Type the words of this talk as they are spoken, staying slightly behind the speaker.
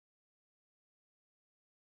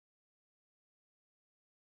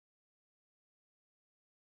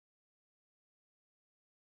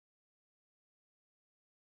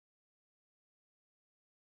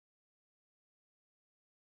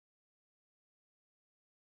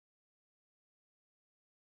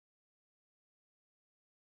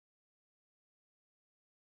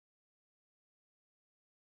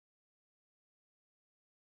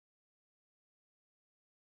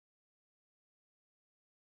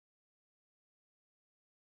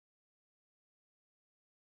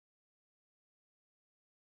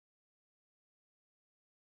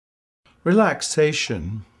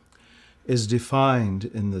Relaxation is defined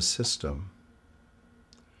in the system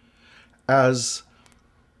as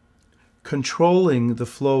controlling the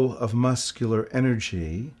flow of muscular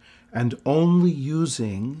energy and only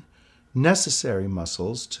using necessary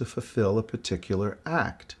muscles to fulfill a particular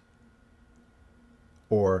act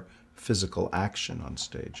or physical action on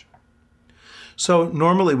stage. So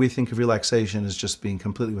normally we think of relaxation as just being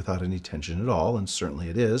completely without any tension at all, and certainly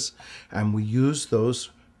it is, and we use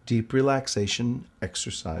those deep relaxation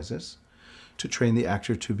exercises to train the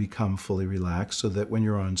actor to become fully relaxed so that when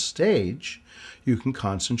you're on stage, you can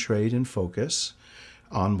concentrate and focus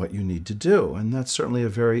on what you need to do. And that's certainly a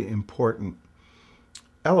very important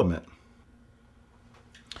element.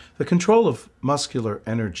 The control of muscular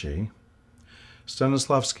energy,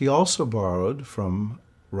 Stanislavsky also borrowed from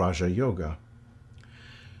Raja Yoga,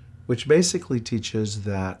 which basically teaches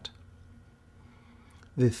that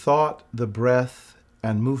the thought, the breath,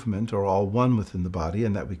 and movement are all one within the body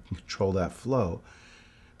and that we can control that flow.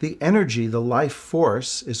 The energy, the life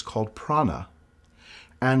force, is called prana,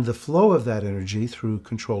 and the flow of that energy through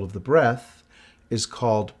control of the breath is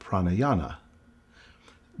called pranayama.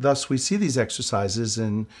 Thus, we see these exercises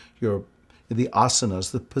in the asanas,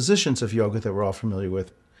 the positions of yoga that we're all familiar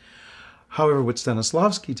with. However, what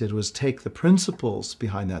Stanislavsky did was take the principles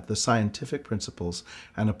behind that, the scientific principles,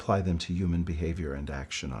 and apply them to human behavior and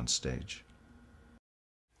action on stage.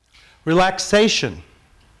 Relaxation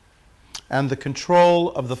and the control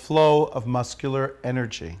of the flow of muscular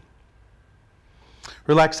energy.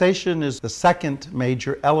 Relaxation is the second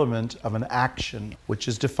major element of an action, which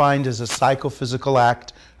is defined as a psychophysical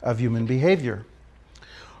act of human behavior.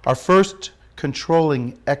 Our first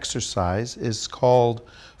controlling exercise is called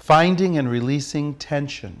finding and releasing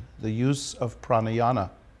tension, the use of pranayama.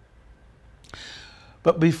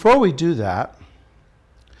 But before we do that,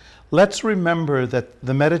 let's remember that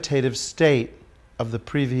the meditative state of the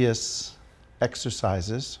previous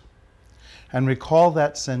exercises and recall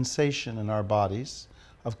that sensation in our bodies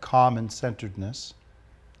of calm and centeredness.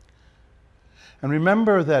 And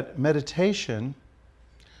remember that meditation,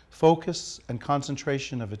 focus and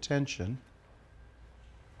concentration of attention,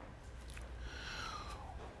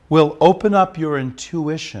 will open up your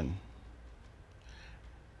intuition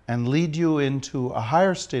and lead you into a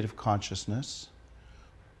higher state of consciousness,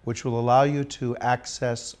 which will allow you to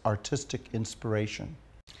access artistic inspiration.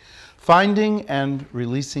 Finding and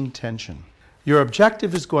releasing tension. Your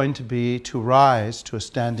objective is going to be to rise to a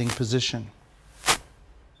standing position.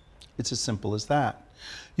 It's as simple as that.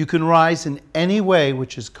 You can rise in any way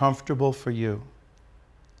which is comfortable for you.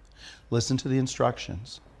 Listen to the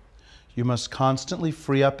instructions. You must constantly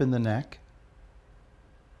free up in the neck.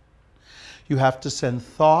 You have to send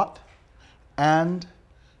thought and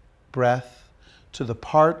breath to the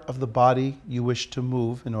part of the body you wish to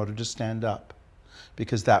move in order to stand up,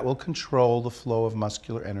 because that will control the flow of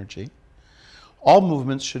muscular energy. All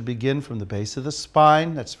movements should begin from the base of the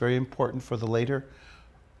spine. That's very important for the later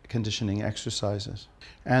conditioning exercises.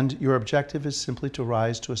 And your objective is simply to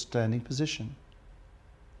rise to a standing position.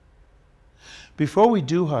 Before we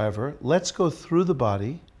do, however, let's go through the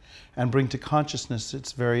body and bring to consciousness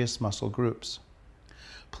its various muscle groups.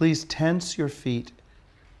 Please tense your feet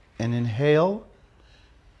and inhale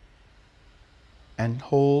and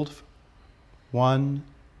hold 1,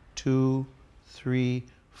 2, 3,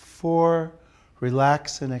 4.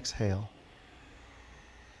 Relax and exhale.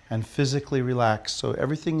 And physically relax. So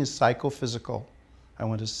everything is psychophysical. I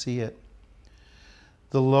want to see it.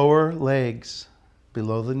 The lower legs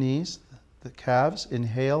below the knees, the calves,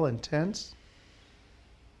 inhale and tense.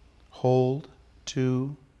 Hold,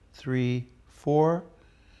 2, 3, 4.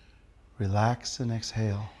 Relax and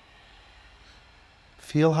exhale.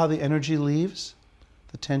 Feel how the energy leaves,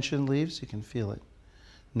 the tension leaves, you can feel it.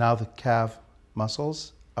 Now the calf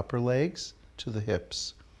muscles, upper legs to the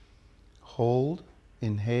hips. Hold,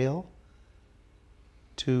 inhale,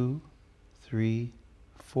 2, 3,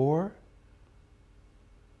 4.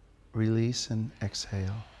 Release and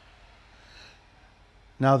exhale.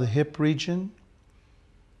 Now the hip region,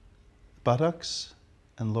 buttocks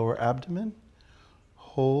and lower abdomen.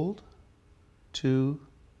 Hold, 2,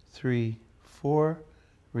 3, 4.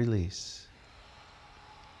 Release.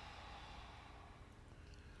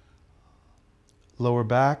 Lower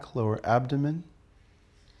back, lower abdomen.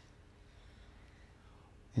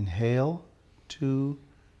 Inhale, 2,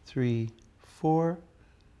 3, 4.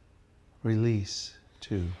 Release,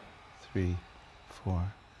 2, 3,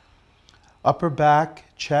 4. Upper back,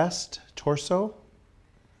 chest, torso.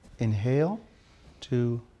 Inhale,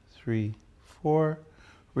 2, 3, 4.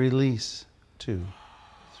 Release, 2,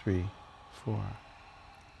 3, 4.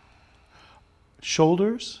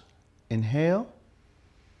 Shoulders, Inhale,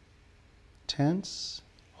 tense,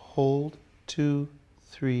 hold, 2,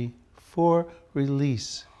 3, 4,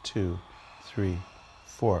 release, 2, 3,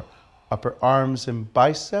 4. Upper arms and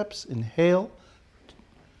biceps, inhale,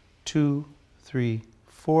 2, 3,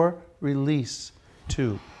 4, release,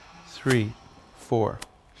 2, 3, 4.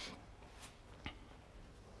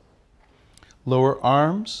 Lower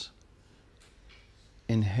arms,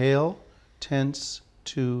 inhale, tense,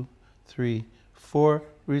 2, 3, 4,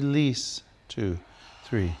 release, 2,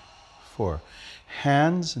 3, 4.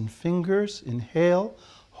 Hands and fingers, inhale,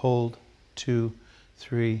 hold, 2,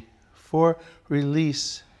 3, 4,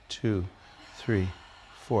 release, 2, 3,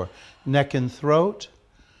 4. Neck and throat,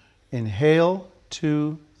 inhale,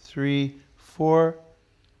 2, 3, 4,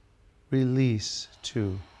 release,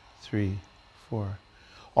 2, 3, 4.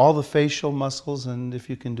 All the facial muscles, and if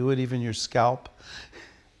you can do it, even your scalp.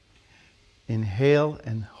 Inhale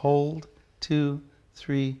and hold, 2,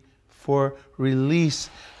 3, 4, release,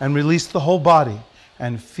 and release the whole body,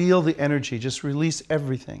 and feel the energy. Just release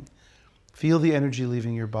everything. Feel the energy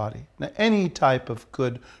leaving your body. Now, any type of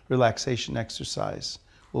good relaxation exercise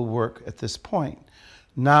will work at this point.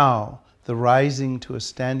 Now, the rising to a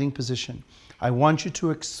standing position. I want you to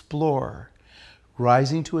explore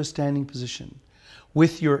rising to a standing position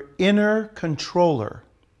with your inner controller.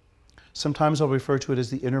 Sometimes I'll refer to it as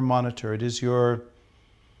the inner monitor. It is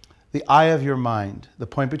the eye of your mind, the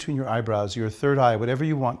point between your eyebrows, your third eye, whatever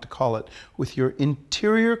you want to call it. With your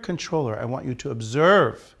interior controller, I want you to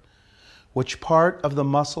observe which part of the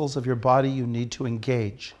muscles of your body you need to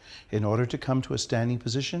engage in order to come to a standing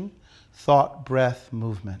position. Thought, breath,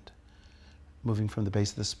 movement. Moving from the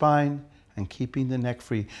base of the spine and keeping the neck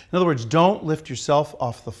free. In other words, don't lift yourself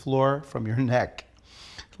off the floor from your neck.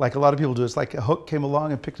 Like a lot of people do. It's like a hook came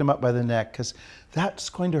along and picked them up by the neck, because that's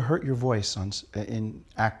going to hurt your voice in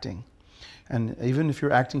acting. And even if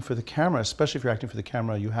you're acting for the camera, especially if you're acting for the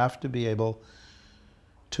camera, you have to be able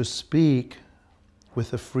to speak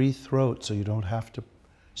with a free throat so you don't have to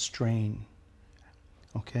strain.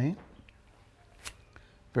 Okay?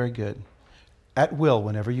 Very good. At will,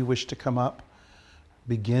 whenever you wish to come up,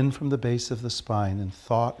 begin from the base of the spine in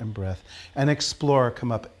thought and breath, and explore.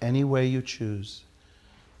 Come up any way you choose.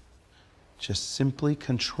 Just simply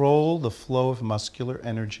control the flow of muscular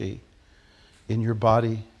energy in your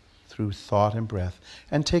body through thought and breath.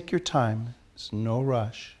 And take your time. There's no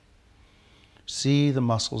rush. See the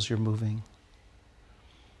muscles you're moving.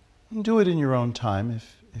 And do it in your own time.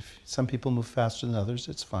 If some people move faster than others,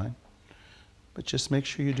 it's fine. But just make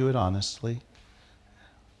sure you do it honestly.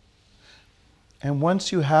 And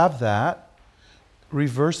once you have that,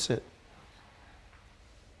 reverse it.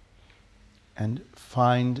 And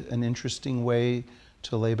find an interesting way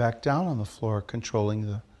to lay back down on the floor, controlling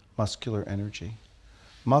the muscular energy.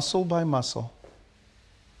 Muscle by muscle.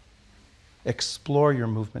 Explore your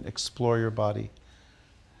movement, explore your body.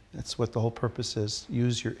 That's what the whole purpose is.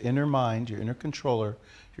 Use your inner mind, your inner controller,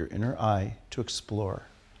 your inner eye to explore.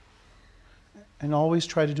 And always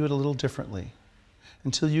try to do it a little differently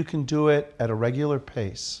until you can do it at a regular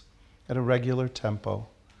pace, at a regular tempo,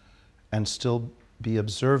 and still be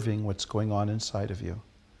observing what's going on inside of you.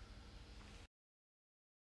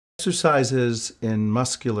 Exercises in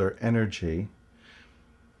muscular energy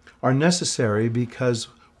are necessary because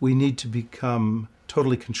we need to become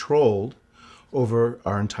totally controlled over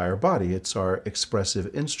our entire body. It's our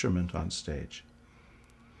expressive instrument on stage.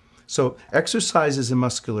 So exercises in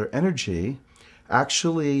muscular energy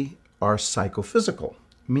actually are psychophysical,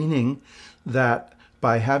 meaning that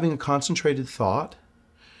by having a concentrated thought,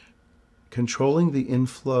 controlling the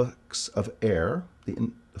influx of air,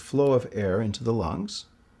 the flow of air into the lungs,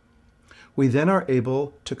 we then are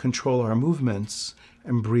able to control our movements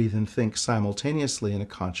and breathe and think simultaneously in a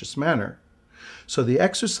conscious manner. So the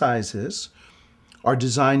exercises are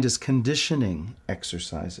designed as conditioning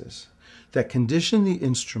exercises that condition the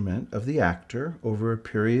instrument of the actor over a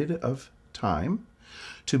period of time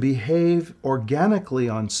to behave organically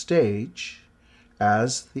on stage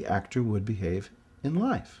as the actor would behave in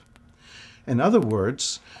life. In other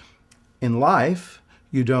words, in life,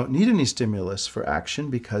 you don't need any stimulus for action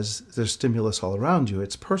because there's stimulus all around you.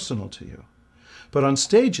 It's personal to you. But on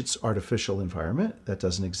stage, it's artificial environment that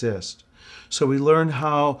doesn't exist. So we learn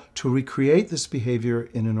how to recreate this behavior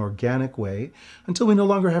in an organic way until we no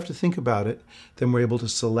longer have to think about it. Then we're able to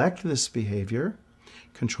select this behavior,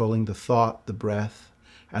 controlling the thought, the breath,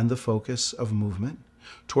 and the focus of movement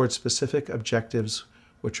towards specific objectives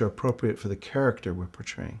which are appropriate for the character we're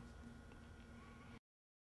portraying.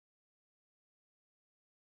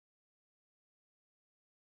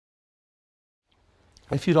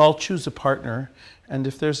 If you'd all choose a partner, and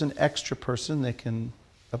if there's an extra person, they can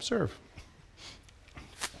observe.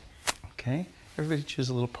 Okay? Everybody choose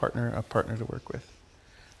a partner to work with.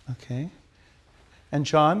 Okay? And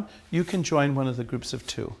John, you can join one of the groups of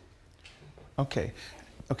 2. Okay.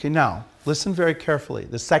 Okay, now, listen very carefully.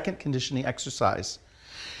 The second conditioning exercise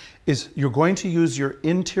is you're going to use your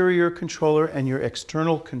interior controller and your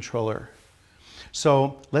external controller.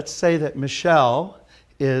 So let's say that Michelle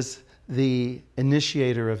is the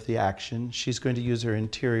initiator of the action. She's going to use her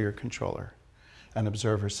interior controller and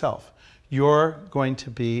observe herself. You're going to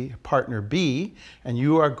be partner B, and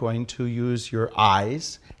you are going to use your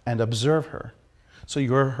eyes and observe her. So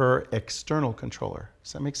you're her external controller.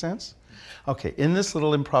 Does that make sense? Okay, in this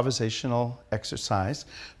little improvisational exercise,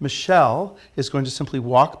 Michelle is going to simply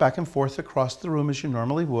walk back and forth across the room as you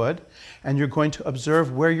normally would, and you're going to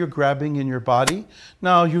observe where you're grabbing in your body.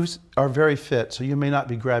 Now, you are very fit, so you may not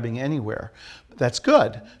be grabbing anywhere. That's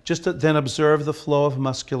good. Just to then observe the flow of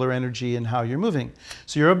muscular energy and how you're moving.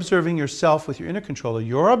 So you're observing yourself with your inner controller.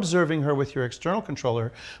 You're observing her with your external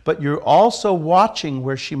controller, but you're also watching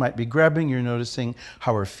where she might be grabbing. You're noticing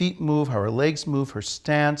how her feet move, how her legs move, her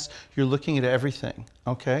stance. You're looking at everything,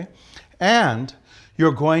 okay? And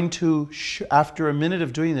you're going to, after a minute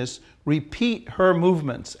of doing this, repeat her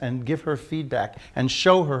movements and give her feedback and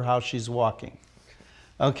show her how she's walking,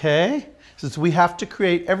 okay? Since we have to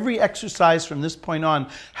create, every exercise from this point on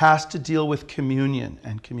has to deal with communion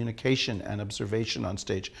and communication and observation on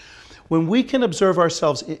stage. When we can observe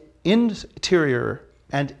ourselves interior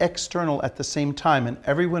and external at the same time, and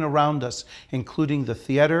everyone around us, including the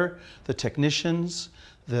theater, the technicians,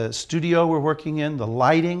 the studio we're working in, the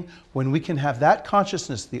lighting, when we can have that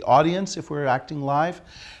consciousness, the audience, if we're acting live,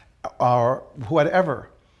 or whatever,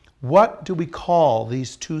 what do we call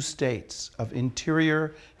these 2 states of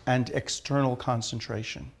interior and external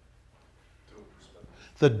concentration?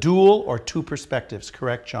 The dual or 2 perspectives,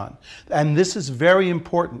 correct, John? And this is very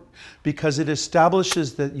important because it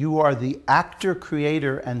establishes that you are the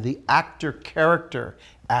actor-creator and the actor-character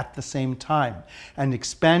at the same time. And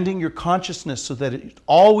expanding your consciousness so that it's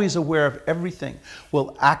always aware of everything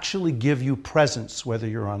will actually give you presence, whether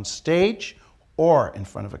you're on stage or in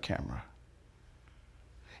front of a camera.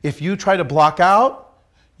 If you try to block out,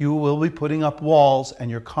 you will be putting up walls and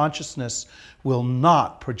your consciousness will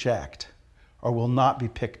not project or will not be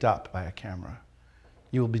picked up by a camera.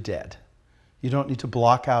 You will be dead. You don't need to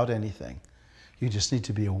block out anything. You just need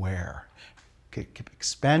to be aware. Okay, keep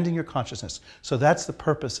expanding your consciousness. So that's the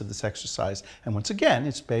purpose of this exercise. And once again,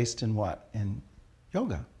 it's based in what? In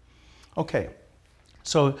yoga. Okay,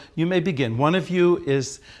 so you may begin. One of you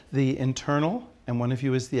is the internal and one of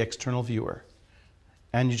you is the external viewer.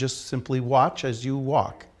 And you just simply watch as you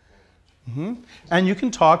walk. And you can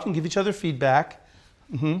talk and give each other feedback.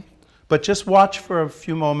 But just watch for a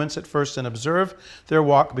few moments at first and observe their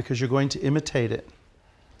walk because you're going to imitate it.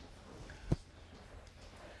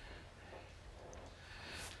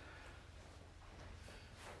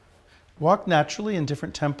 Walk naturally in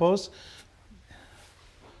different tempos.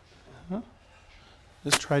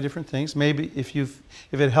 Just try different things. Maybe if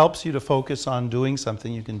it helps you to focus on doing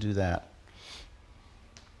something, you can do that.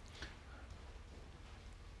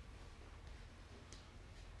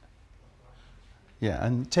 Yeah,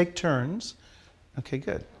 and take turns. Okay,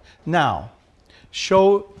 good. Now,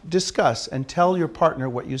 discuss, and tell your partner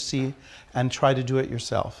what you see and try to do it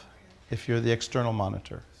yourself if you're the external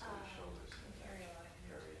monitor.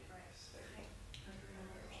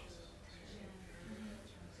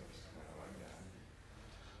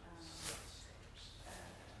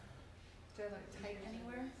 Do I look tight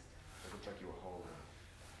anywhere? It looks like you were holding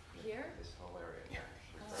Here? this whole area. Yeah.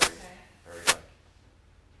 Oh, okay. Very like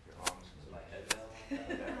your arms. My head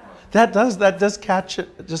That does catch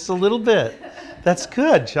it just a little bit. That's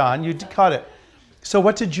good, John. You caught it. So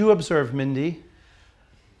what did you observe, Mindy?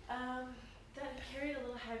 That he carried a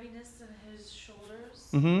little heaviness in his shoulders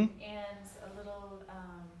Mm-hmm. and a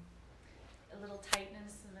little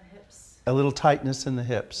tightness in the hips. A little tightness in the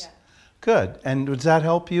hips. Yeah. Good. And does that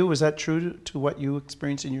help you? Was that true to what you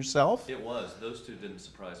experienced in yourself? It was. Those 2 didn't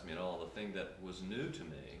surprise me at all. The thing that was new to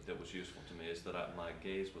me, that was useful to me, is that my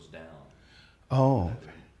gaze was down. Oh.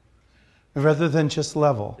 Rather than just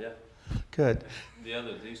level. Yeah. Good.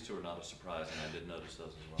 These 2 are not a surprise, and I did notice those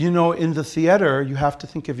as well. You know, in the theater, you have to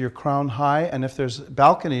think of your crown high, and if there's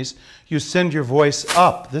balconies, you send your voice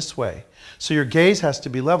up this way. So your gaze has to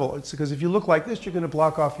be level. It's because if you look like this, you're going to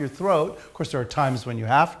block off your throat. Of course, there are times when you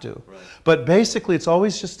have to. Right. But basically, it's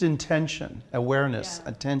always just intention, awareness,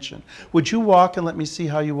 Yeah. attention. Would you walk and let me see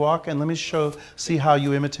how you walk? And let me see how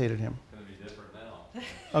you imitated him. It's going to be different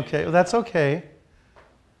now. Okay, well, that's okay.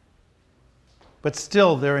 but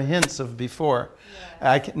still there are hints of before.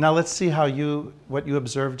 Now let's see what you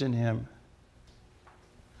observed in him.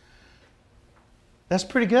 That's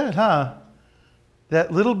pretty good, huh?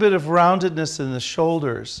 That little bit of roundedness in the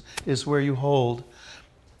shoulders is where you hold.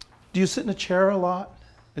 Do you sit in a chair a lot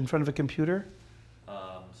in front of a computer?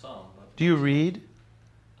 Some. But Do you read?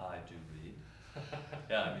 I do read.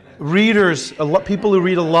 Yeah, I mean. Readers, people who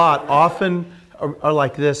read a lot often are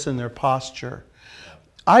like this in their posture.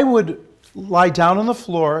 I would lie down on the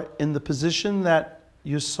floor in the position that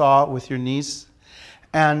you saw with your knees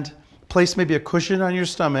and place maybe a cushion on your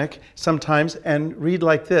stomach sometimes and read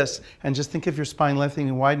like this and just think of your spine lengthening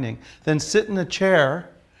and widening. Then sit in a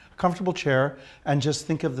chair, a comfortable chair, and just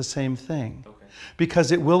think of the same thing. Okay.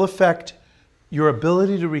 Because it will affect your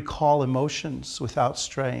ability to recall emotions without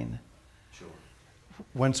strain. Sure.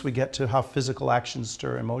 Once we get to how physical actions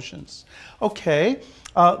stir emotions. Okay,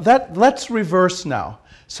 let's reverse now.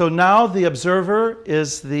 So now the observer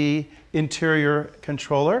is the interior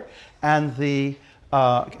controller, and the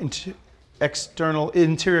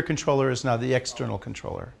interior controller is now the external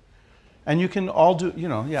controller. And you can all do,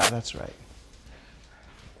 yeah, that's right.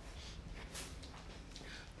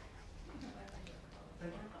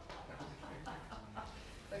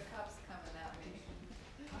 The cup's coming at me.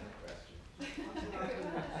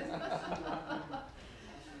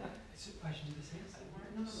 I should do the same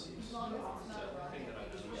thing. As long as it's not running.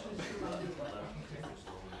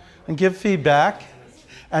 And give feedback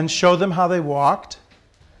and show them how they walked.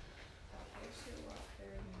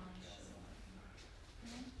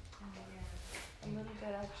 A little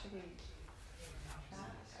bit actually.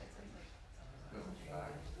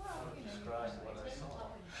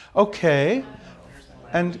 Okay.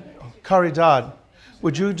 And Caridad,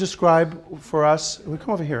 would you describe for us, we come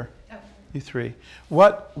over here, you three.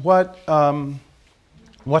 What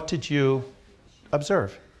did you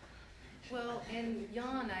observe? Well, in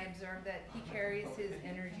Jan, I observed that he carries his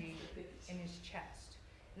energy in his chest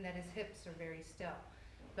and that his hips are very still.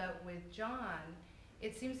 But with John,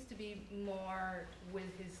 it seems to be more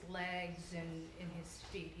with his legs and in his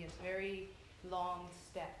feet. He has very long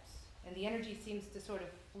steps, and the energy seems to sort of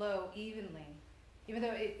flow evenly, even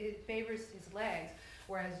though it favors his legs,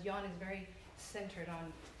 whereas Jan is very centered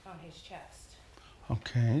on his chest.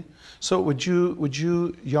 Okay. So would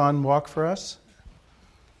you, Jan, walk for us?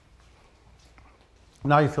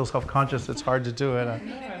 Now you feel self-conscious. It's hard to do it.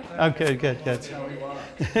 Okay, good. Mix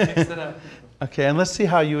it up. Okay, and let's see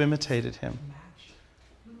how you imitated him.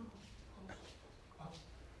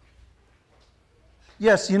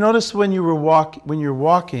 Yes, you notice when you're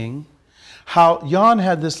walking, how Jan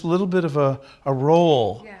had this little bit of a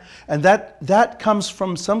roll, Yeah. and that comes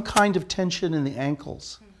from some kind of tension in the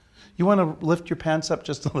ankles. You want to lift your pants up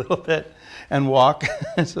just a little bit and walk.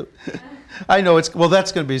 So, I know that's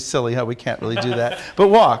going to be silly how we can't really do that. But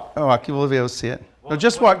walk, you will be able to see it. No,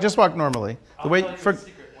 just walk normally. I'll tell you the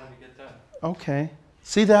secret when you get done. Okay.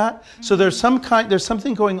 See that? So there's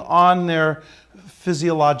something going on there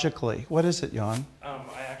physiologically. What is it, Jan?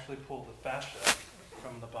 I actually pulled the fascia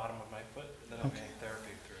from the bottom of my foot that I'm getting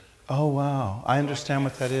therapy through. Oh, wow. I understand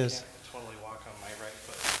what that is. I can't totally walk on my right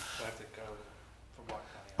foot, so I have to go for walk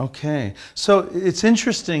on the other. Okay. So it's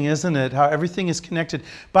interesting, isn't it, how everything is connected.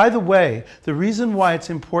 By the way, the reason why it's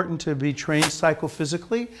important to be trained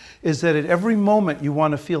psychophysically is that at every moment you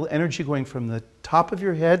want to feel energy going from the top of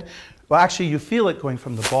your head. Well, actually, you feel it going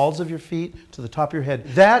from the balls of your feet to the top of your head.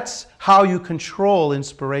 That's how you control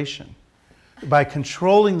inspiration. By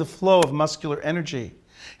controlling the flow of muscular energy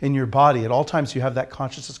in your body. At all times, you have that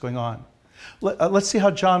consciousness going on. Let's see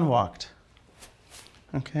how John walked.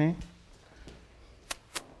 Okay.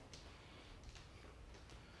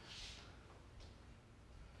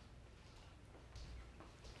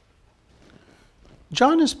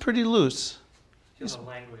 John is pretty loose. He has a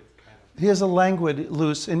languid kind of. He has a languid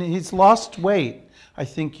loose, and he's lost weight. I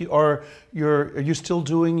think are you still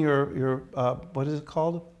doing your what is it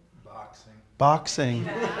called? Boxing.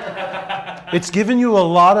 It's given you a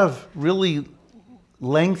lot of really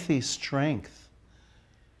lengthy strength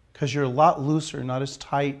because you're a lot looser, not as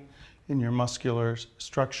tight in your muscular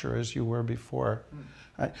structure as you were before.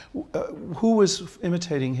 Who was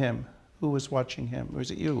imitating him? Who was watching him? Or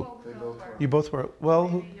was it you? You both were.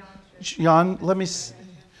 Well, Jan, let me.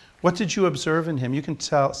 What did you observe in him? You can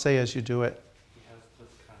say as you do it. He has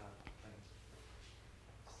this kind of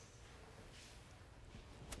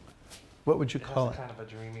thing. What would you call it? Kind of a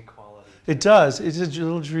dreamy quality. It does. It's a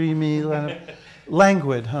little dreamy,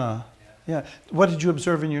 languid, huh? Yeah. What did you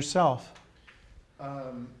observe in yourself?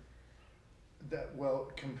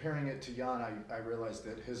 Well, comparing it to Jan, I realized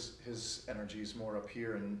that his energy is more up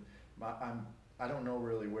here, and I don't know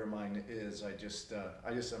really where mine is. I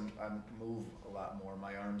move a lot more.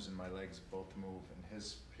 My arms and my legs both move, and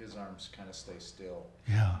his arms kind of stay still.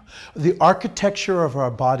 Yeah. The architecture of our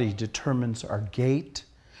body determines our gait,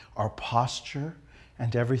 our posture,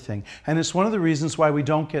 and everything. And it's one of the reasons why we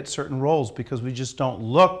don't get certain roles, because we just don't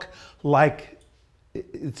look like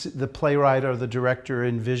it's the playwright or the director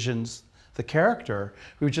envisions the character.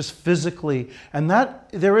 We just physically, and that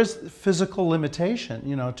there is physical limitation,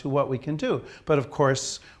 you know, to what we can do. But of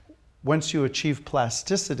course, once you achieve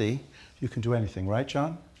plasticity, you can do anything, right,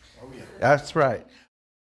 John? Oh yeah. That's right.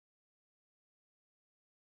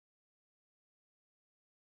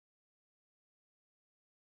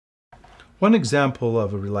 One example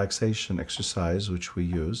of a relaxation exercise which we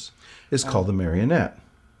use is called the marionette.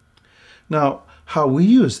 Now, how we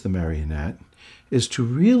use the marionette is to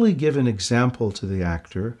really give an example to the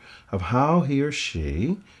actor of how he or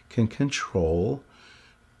she can control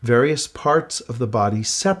various parts of the body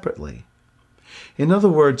separately. In other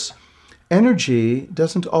words, energy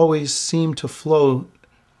doesn't always seem to flow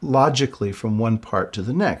logically from one part to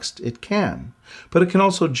the next. It can, but it can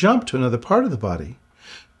also jump to another part of the body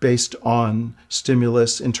based on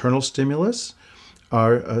stimulus, internal stimulus,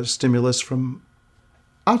 or stimulus from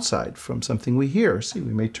outside, from something we hear. See,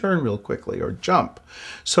 we may turn real quickly or jump.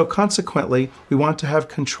 So consequently, we want to have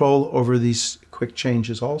control over these quick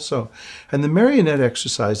changes also. And the marionette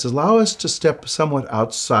exercises allow us to step somewhat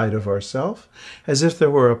outside of ourselves, as if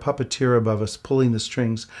there were a puppeteer above us pulling the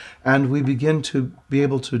strings, and we begin to be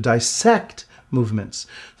able to dissect movements.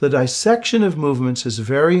 The dissection of movements is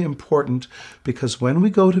very important, because when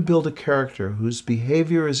we go to build a character whose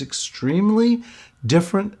behavior is extremely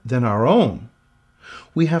different than our own,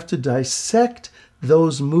 we have to dissect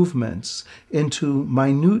those movements into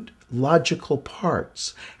minute logical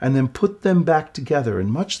parts and then put them back together in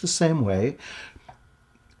much the same way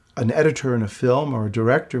an editor in a film or a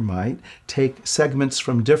director might take segments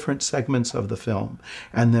from different segments of the film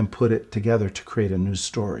and then put it together to create a new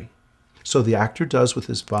story. So the actor does with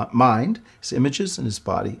his mind, his images, and his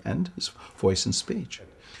body, and his voice and speech.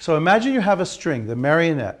 So imagine you have a string, the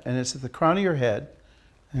marionette, and it's at the crown of your head,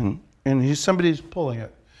 and somebody's pulling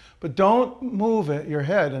it. But don't move your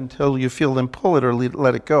head until you feel them pull it or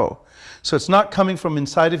let it go. So it's not coming from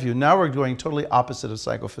inside of you. Now we're going totally opposite of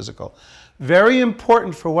psychophysical. Very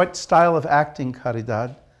important for what style of acting,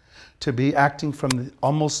 Caridad, to be acting from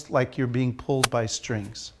almost like you're being pulled by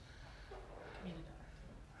strings.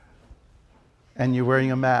 And you're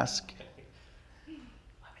wearing a mask.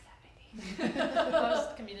 What would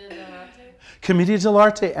that be? Commedia dell'arte? Commedia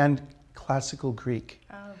dell'arte and classical Greek.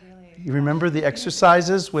 Oh, really? You remember the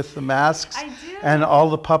exercises with the masks I do. and all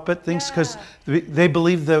the puppet things? Because they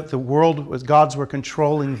believed that the world was, gods were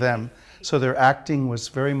controlling them. So their acting was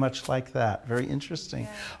very much like that. Very interesting.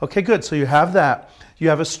 Yeah. Okay, good. So you have that. You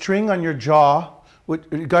have a string on your jaw.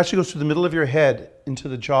 It actually goes through the middle of your head into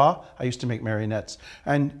the jaw. I used to make marionettes.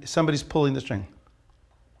 And somebody's pulling the string.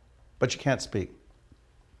 But you can't speak.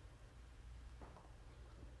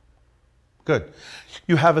 Good.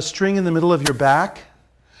 You have a string in the middle of your back,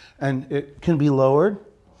 and it can be lowered.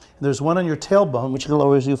 There's one on your tailbone, which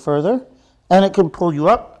lowers you further, and it can pull you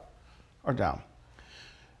up or down.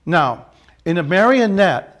 Now, in a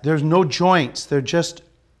marionette, there's no joints. They're just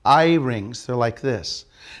eye rings. They're like this.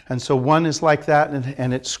 And so one is like that,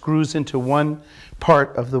 and it screws into one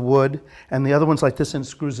part of the wood, and the other one's like this and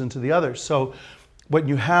screws into the other. So what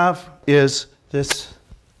you have is this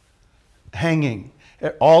hanging.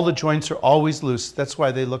 All the joints are always loose. That's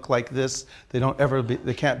why they look like this. They don't ever be,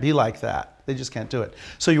 they can't be like that. They just can't do it.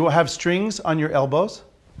 So you will have strings on your elbows.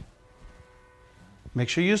 Make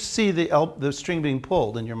sure you see the string being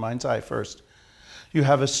pulled in your mind's eye first. You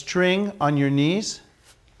have a string on your knees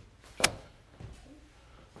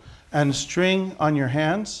and a string on your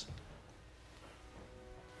hands.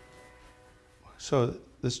 So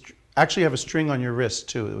actually you have a string on your wrist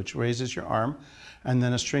too, which raises your arm, and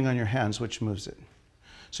then a string on your hands, which moves it.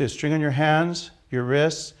 So you have a string on your hands, your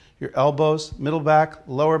wrists, your elbows, middle back,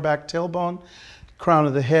 lower back, tailbone, crown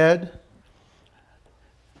of the head,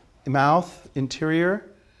 mouth, interior,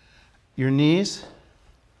 your knees,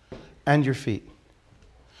 and your feet.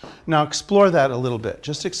 Now explore that a little bit.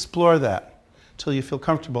 Just explore that until you feel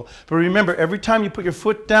comfortable. But remember, every time you put your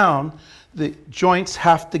foot down, the joints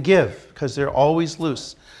have to give because they're always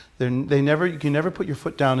loose. You can never put your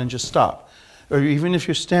foot down and just stop. Or even if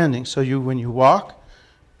you're standing. So when you walk,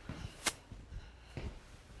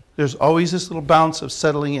 there's always this little bounce of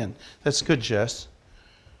settling in. That's good, Jess.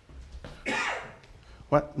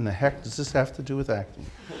 What in the heck does this have to do with acting?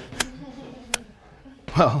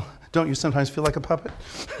 Well, don't you sometimes feel like a puppet?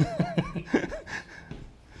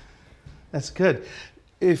 That's good.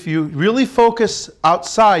 If you really focus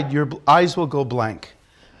outside, your eyes will go blank.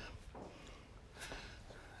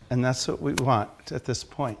 And that's what we want at this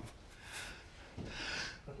point.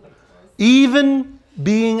 Even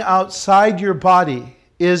being outside your body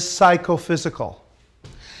is psychophysical.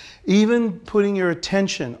 Even putting your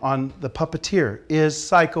attention on the puppeteer is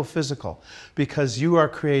psychophysical because you are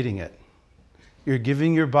creating it. You're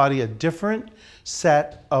giving your body a different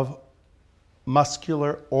set of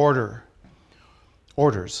muscular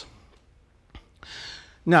orders.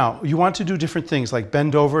 Now, you want to do different things like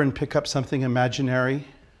bend over and pick up something imaginary.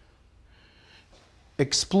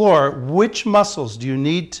 Explore which muscles do you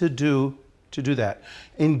need to do that.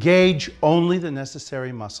 Engage only the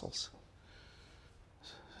necessary muscles.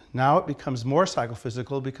 Now it becomes more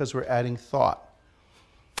psychophysical because we're adding thought.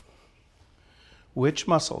 Which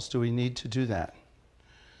muscles do we need to do that?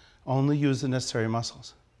 Only use the necessary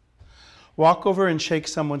muscles. Walk over and shake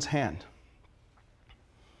someone's hand.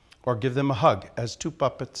 Or give them a hug as two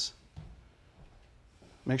puppets.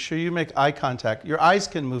 Make sure you make eye contact. Your eyes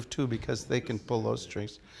can move too because they can pull those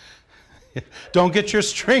strings. Don't get your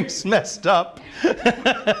strings messed up.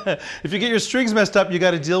 If you get your strings messed up, you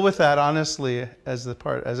got to deal with that honestly as an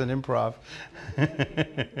improv.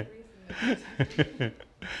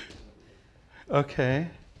 Okay.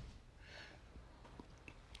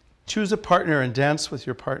 Choose a partner and dance with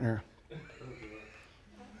your partner.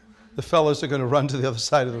 The fellows are going to run to the other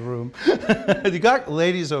side of the room. You got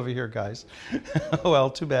ladies over here, guys. Well,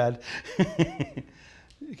 too bad.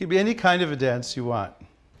 It can be any kind of a dance you want.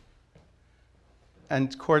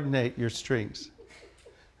 And coordinate your strings.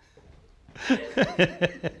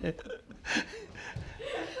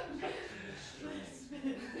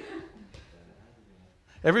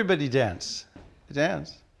 Everybody dance.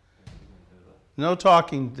 Dance. No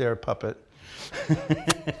talking there, puppet.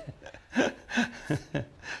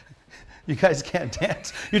 You guys can't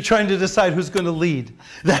dance. You're trying to decide who's going to lead.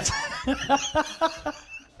 That's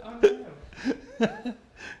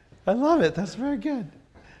I love it. That's very good.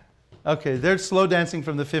 Okay, they're slow dancing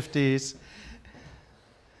from the 50s.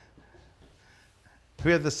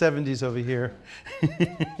 We have the 70s over here.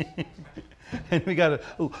 And we got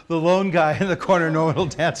the lone guy in the corner. No one will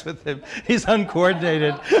dance with him. He's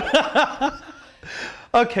uncoordinated.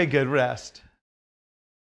 Okay, good. Rest.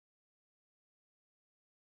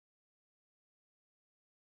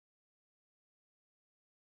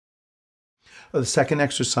 The second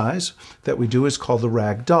exercise that we do is called the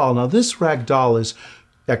rag doll. Now, this rag doll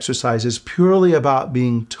exercise is purely about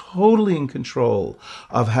being totally in control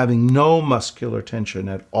of having no muscular tension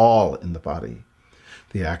at all in the body.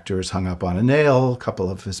 The actor is hung up on a nail. A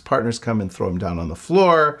couple of his partners come and throw him down on the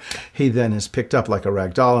floor. He then is picked up like a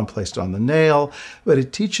rag doll and placed on the nail. But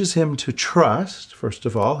it teaches him to trust, first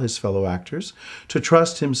of all, his fellow actors, to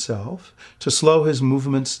trust himself, to slow his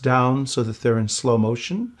movements down so that they're in slow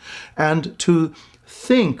motion, and to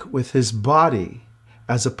think with his body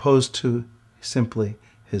as opposed to simply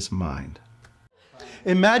his mind.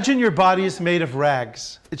 Imagine your body is made of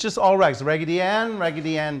rags. It's just all rags. Raggedy Ann,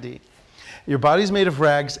 Raggedy Andy. Your body's made of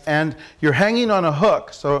rags, and you're hanging on a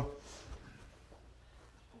hook, so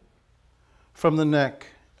from the neck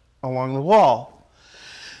along the wall.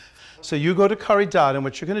 So you go to Caridad, and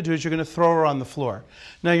what you're going to do is you're going to throw her on the floor.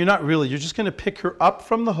 Now, you're not really. You're just going to pick her up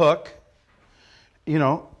from the hook, you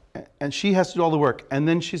know, and she has to do all the work. And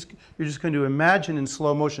then you're just going to imagine in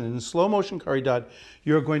slow motion. In slow motion Caridad,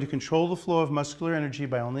 you're going to control the flow of muscular energy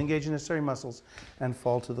by only engaging necessary muscles and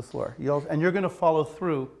fall to the floor. And you're going to follow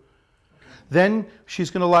through. Then she's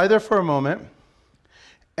going to lie there for a moment,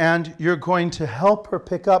 and you're going to help her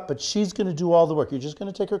pick up, but she's going to do all the work. You're just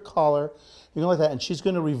going to take her collar, you're going to like that, and she's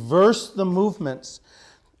going to reverse the movements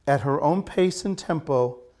at her own pace and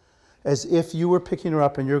tempo as if you were picking her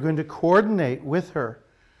up, and you're going to coordinate with her.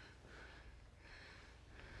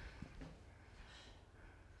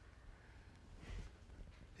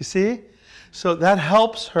 You see? So that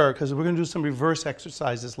helps her, because we're going to do some reverse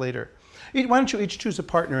exercises later. Why don't you each choose a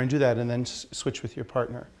partner and do that, and then switch with your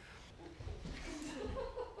partner.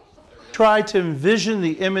 Try to envision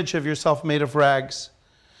the image of yourself made of rags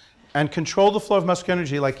and control the flow of muscular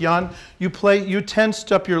energy. Like Jan, you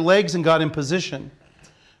tensed up your legs and got in position,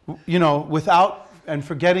 you know, without and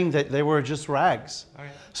forgetting that they were just rags. Okay.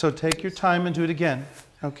 So take your time and do it again,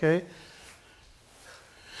 okay?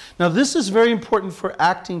 Now, this is very important for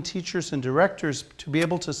acting teachers and directors to be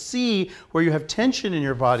able to see where you have tension in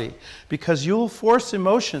your body, because you'll force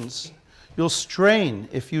emotions. You'll strain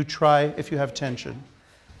if you have tension.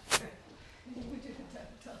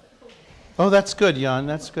 Oh, that's good, Jan.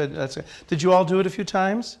 That's good. That's good. Did you all do it a few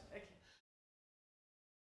times?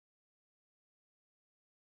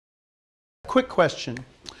 quick question.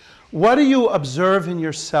 What do you observe in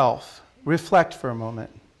yourself? Reflect for a moment.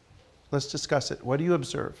 Let's discuss it. What do you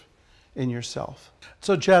observe in yourself?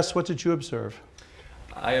 So Jess, what did you observe?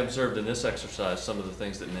 I observed in this exercise some of the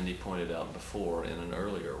things that Mindy pointed out before in an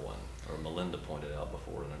earlier one, or Melinda pointed out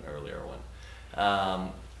before in an earlier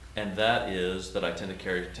one. And that is that I tend to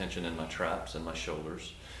carry tension in my traps and my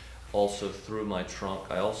shoulders. Also through my trunk,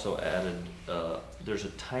 I also added, there's a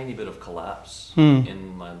tiny bit of collapse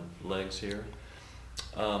in my legs here.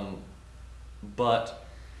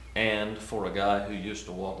 And for a guy who used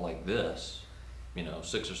to walk like this,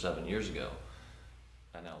 6 or 7 years ago,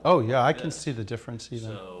 I now Oh walk yeah, like I can this. see the difference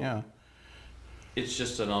even. So, yeah. It's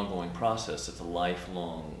just an ongoing process. It's a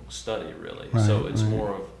lifelong study, really. Right, So it's right.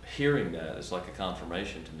 more of hearing that is like a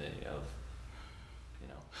confirmation to me of,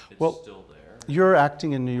 it's Well, still there. You're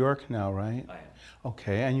acting in New York now, right? I am.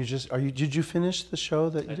 Okay, and did you finish the show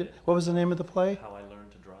that you I did? did. What was the name of the play? How I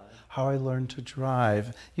Learned to Drive. How I Learned to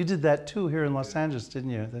Drive. You did that too here in Los Angeles,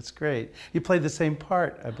 didn't you? That's great. You played the same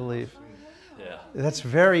part, I believe. Yeah. That's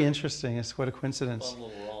very interesting. It's what a coincidence. Fun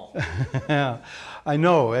little role. Yeah, I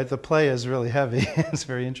know. The play is really heavy. It's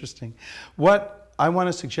very interesting. What I want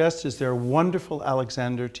to suggest is there are wonderful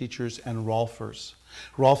Alexander teachers and Rolfers.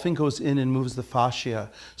 Rolfing goes in and moves the fascia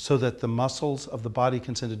so that the muscles of the body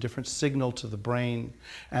can send a different signal to the brain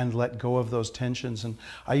and let go of those tensions. And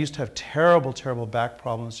I used to have terrible, terrible back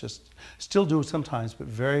problems, just still do sometimes, but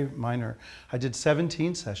very minor. I did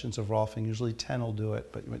 17 sessions of Rolfing, usually 10 will do it,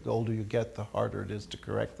 but the older you get, the harder it is to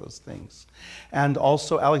correct those things. And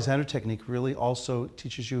also Alexander technique really also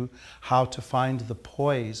teaches you how to find the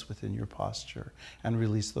poise within your posture and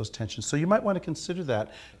release those tensions. So you might want to consider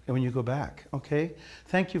that when you go back, okay?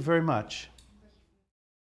 Thank you very much.